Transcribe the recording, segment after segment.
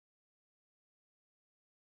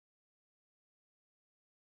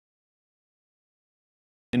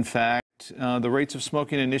In fact, the rates of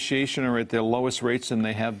smoking initiation are at their lowest rates than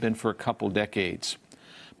they have been for a couple decades.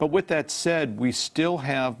 But with that said, we still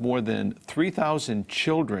have more than 3,000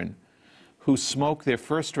 children who smoke their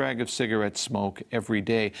first drag of cigarette smoke every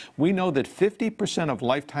day. We know that 50% of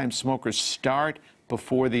lifetime smokers start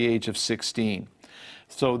before the age of 16.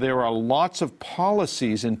 So there are lots of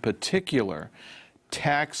policies, in particular,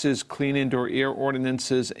 taxes, clean indoor air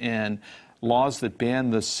ordinances, and laws that ban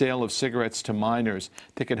the sale of cigarettes to minors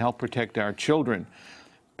that can help protect our children,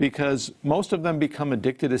 because most of them become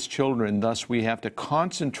addicted as children. Thus, we have to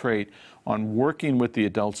concentrate on working with the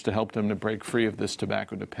adults to help them to break free of this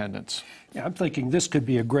tobacco dependence. Yeah, I'm thinking this could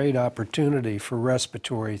be a great opportunity for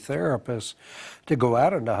respiratory therapists to go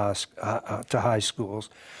out into high schools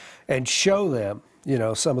and show them, you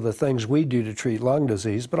know, some of the things we do to treat lung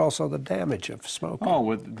disease, but also the damage of smoking.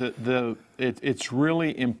 Oh, it's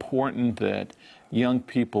really important that young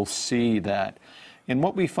people see that. And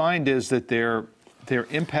what we find is that they're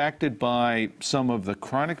impacted by some of the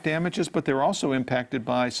chronic damages, but they're also impacted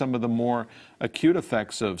by some of the more acute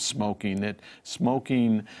effects of smoking. That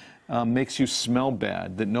smoking makes you smell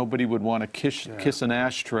bad, that nobody would want to kiss an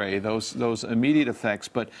ashtray, those immediate effects.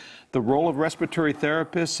 But the role of respiratory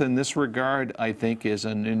therapists in this regard, I think, is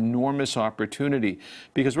an enormous opportunity,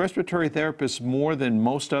 because respiratory therapists, more than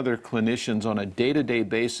most other clinicians on a day-to-day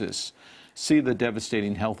basis, see the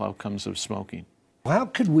devastating health outcomes of smoking. How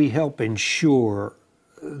could we help ensure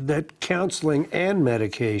that counseling and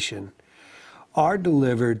medication are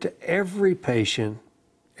delivered to every patient,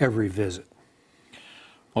 every visit?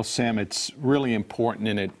 Well, Sam, it's really important,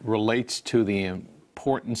 and it relates to the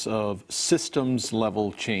importance of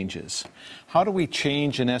systems-level changes. How do we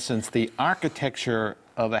change, in essence, the architecture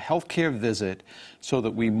of a healthcare visit so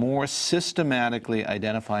that we more systematically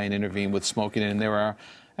identify and intervene with smoking? And there are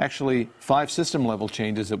actually 5 system-level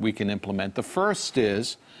changes that we can implement. The first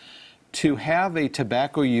is to have a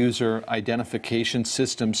tobacco user identification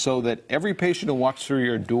system so that every patient who walks through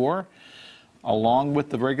your door, along with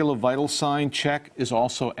the regular vital sign check, is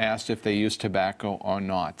also asked if they use tobacco or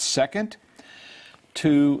not. Second,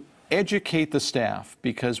 to educate the staff,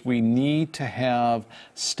 because we need to have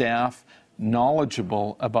staff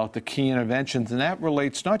knowledgeable about the key interventions, and that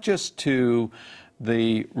relates not just to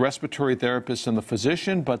the respiratory therapist and the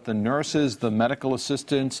physician, but the nurses, the medical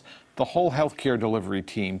assistants, the whole healthcare delivery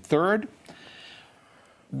team. Third,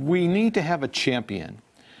 we need to have a champion.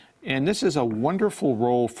 And this is a wonderful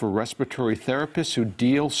role for respiratory therapists who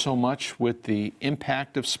deal so much with the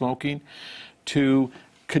impact of smoking, to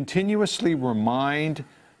continuously remind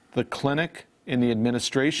the clinic and the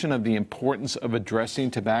administration of the importance of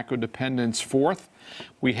addressing tobacco dependence. Fourth,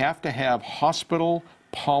 we have to have hospital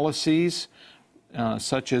policies,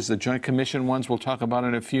 such as the Joint Commission ones we'll talk about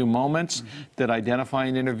in a few moments, that identify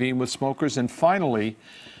and intervene with smokers. And finally,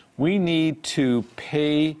 we need to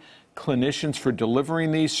pay clinicians for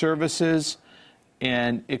delivering these services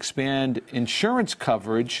and expand insurance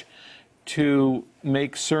coverage to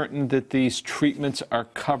make certain that these treatments are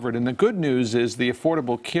covered. And the good news is the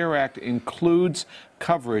Affordable Care Act includes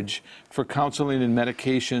coverage for counseling and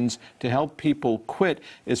medications to help people quit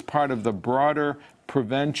as part of the broader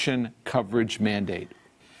prevention coverage mandate.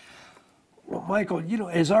 Well, Michael, you know,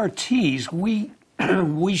 as RTs,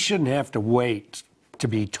 we shouldn't have to wait to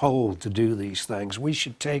be told to do these things. We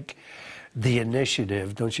should take the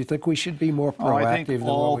initiative. Don't you think we should be more proactive I think than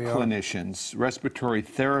all what we are? clinicians, respiratory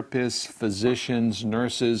therapists, physicians,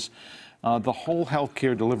 nurses, the whole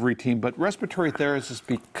healthcare delivery team, but respiratory therapists,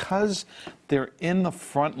 because they're in the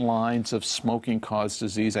front lines of smoking-caused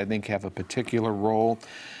disease, I think have a particular role.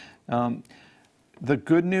 The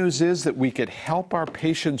good news is that we could help our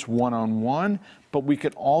patients one-on-one, but we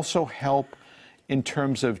could also help in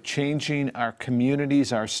terms of changing our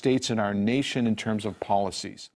communities, our states, and our nation in terms of policies.